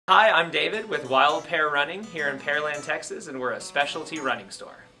Hi, I'm David with Pear Running here in Pearland, Texas, and we're a specialty running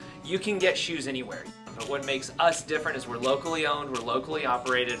store. You can get shoes anywhere, but what makes us different is we're locally owned, we're locally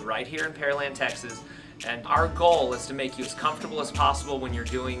operated right here in Pearland, Texas, and our goal is to make you as comfortable as possible when you're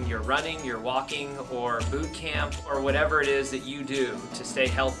doing your running, your walking, or boot camp, or whatever it is that you do to stay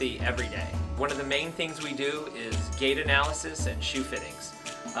healthy every day. One of the main things we do is gait analysis and shoe fittings.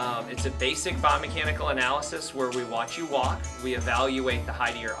 It's a basic biomechanical analysis where we watch you walk, we evaluate the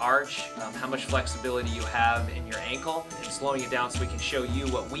height of your arch, how much flexibility you have in your ankle, and slowing it down so we can show you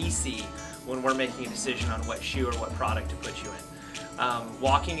what we see when we're making a decision on what shoe or what product to put you in.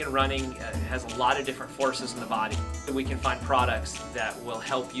 Walking and running has a lot of different forces in the body. We can find products that will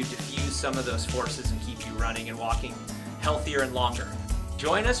help you diffuse some of those forces and keep you running and walking healthier and longer.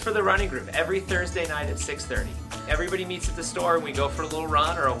 Join us for the running group every Thursday night at 6:30. Everybody meets at the store and we go for a little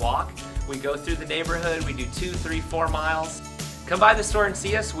run or a walk. We go through the neighborhood, we do 2, 3, 4 miles. Come by the store and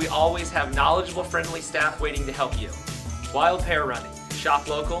see us. We always have knowledgeable, friendly staff waiting to help you. Pear Running. Shop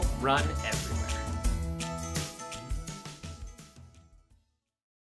local, run every